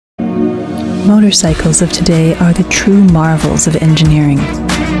Motorcycles of today are the true marvels of engineering.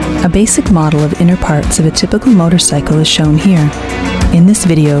 A basic model of inner parts of a typical motorcycle is shown here. In this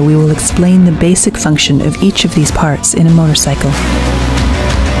video, we will explain the basic function of each of these parts in a motorcycle.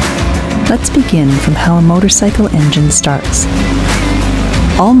 Let's begin from how a motorcycle engine starts.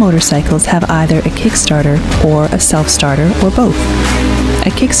 All motorcycles have either a kickstarter or a self-starter or both. A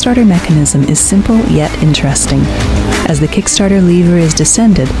kickstarter mechanism is simple yet interesting. As the kickstarter lever is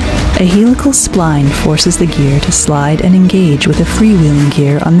descended, a helical spline forces the gear to slide and engage with a freewheeling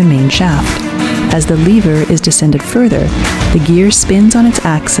gear on the main shaft. As the lever is descended further, the gear spins on its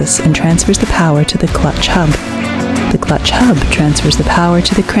axis and transfers the power to the clutch hub. The clutch hub transfers the power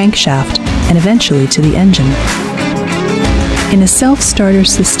to the crankshaft and eventually to the engine. In a self-starter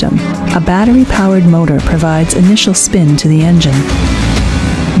system, a battery-powered motor provides initial spin to the engine.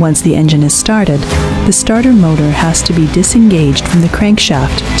 Once the engine is started, the starter motor has to be disengaged from the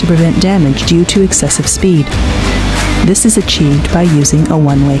crankshaft to prevent damage due to excessive speed. This is achieved by using a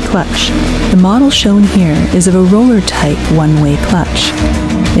one-way clutch. The model shown here is of a roller-type one-way clutch.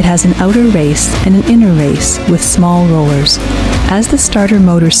 It has an outer race and an inner race with small rollers. As the starter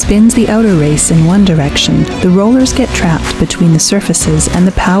motor spins the outer race in one direction, the rollers get trapped between the surfaces and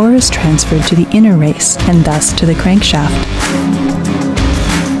the power is transferred to the inner race and thus to the crankshaft.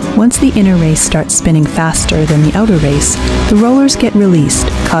 Once the inner race starts spinning faster than the outer race, the rollers get released,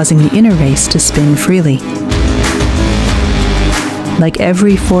 causing the inner race to spin freely. Like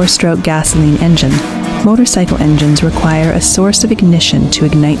every four-stroke gasoline engine, motorcycle engines require a source of ignition to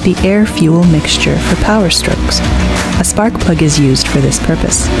ignite the air-fuel mixture for power strokes. A spark plug is used for this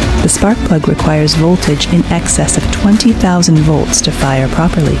purpose. The spark plug requires voltage in excess of 20,000 volts to fire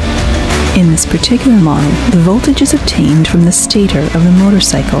properly. In this particular model, the voltage is obtained from the stator of the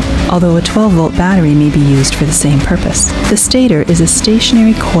motorcycle, although a 12-volt battery may be used for the same purpose. The stator is a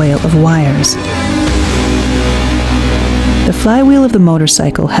stationary coil of wires. The flywheel of the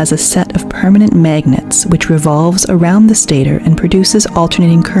motorcycle has a set of permanent magnets which revolves around the stator and produces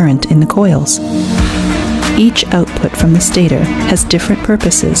alternating current in the coils. Each output from the stator has different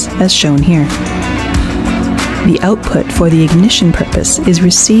purposes, as shown here. The output for the ignition purpose is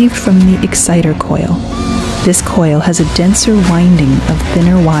received from the exciter coil. This coil has a denser winding of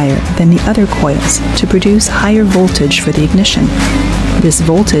thinner wire than the other coils to produce higher voltage for the ignition. This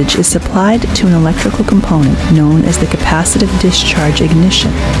voltage is supplied to an electrical component known as the capacitive discharge ignition,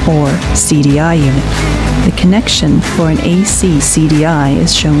 or CDI unit. The connection for an AC CDI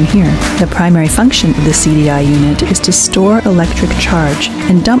is shown here. The primary function of the CDI unit is to store electric charge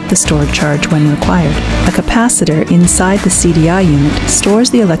and dump the stored charge when required. A capacitor inside the CDI unit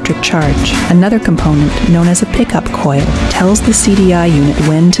stores the electric charge. Another component, known as a pickup coil, tells the CDI unit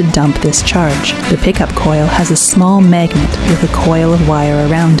when to dump this charge. The pickup coil has a small magnet with a coil of wire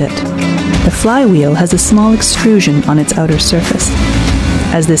around it. The flywheel has a small extrusion on its outer surface.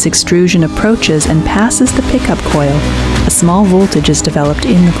 As this extrusion approaches and passes the pickup coil, a small voltage is developed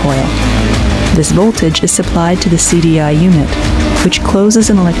in the coil. This voltage is supplied to the CDI unit, which closes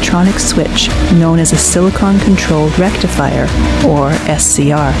an electronic switch known as a silicon-controlled rectifier, or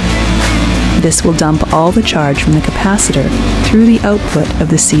SCR. This will dump all the charge from the capacitor through the output of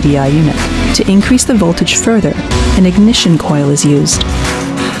the CDI unit. To increase the voltage further, an ignition coil is used.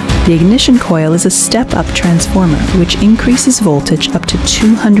 The ignition coil is a step-up transformer which increases voltage up to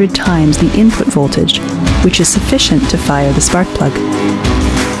 200 times the input voltage, which is sufficient to fire the spark plug.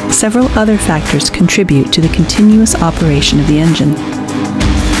 Several other factors contribute to the continuous operation of the engine.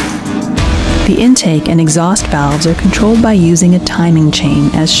 The intake and exhaust valves are controlled by using a timing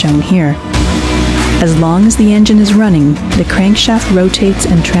chain, as shown here. As long as the engine is running, the crankshaft rotates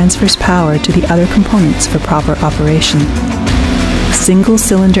and transfers power to the other components for proper operation.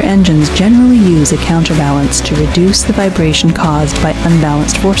 Single-cylinder engines generally use a counterbalance to reduce the vibration caused by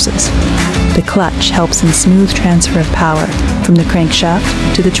unbalanced forces. The clutch helps in smooth transfer of power from the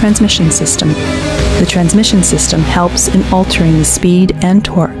crankshaft to the transmission system. The transmission system helps in altering the speed and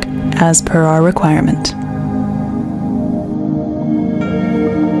torque as per our requirement.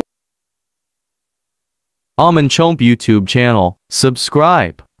 Chomp YouTube channel.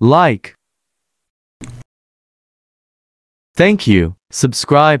 Subscribe, like. Thank you.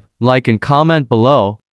 Subscribe, like and comment below.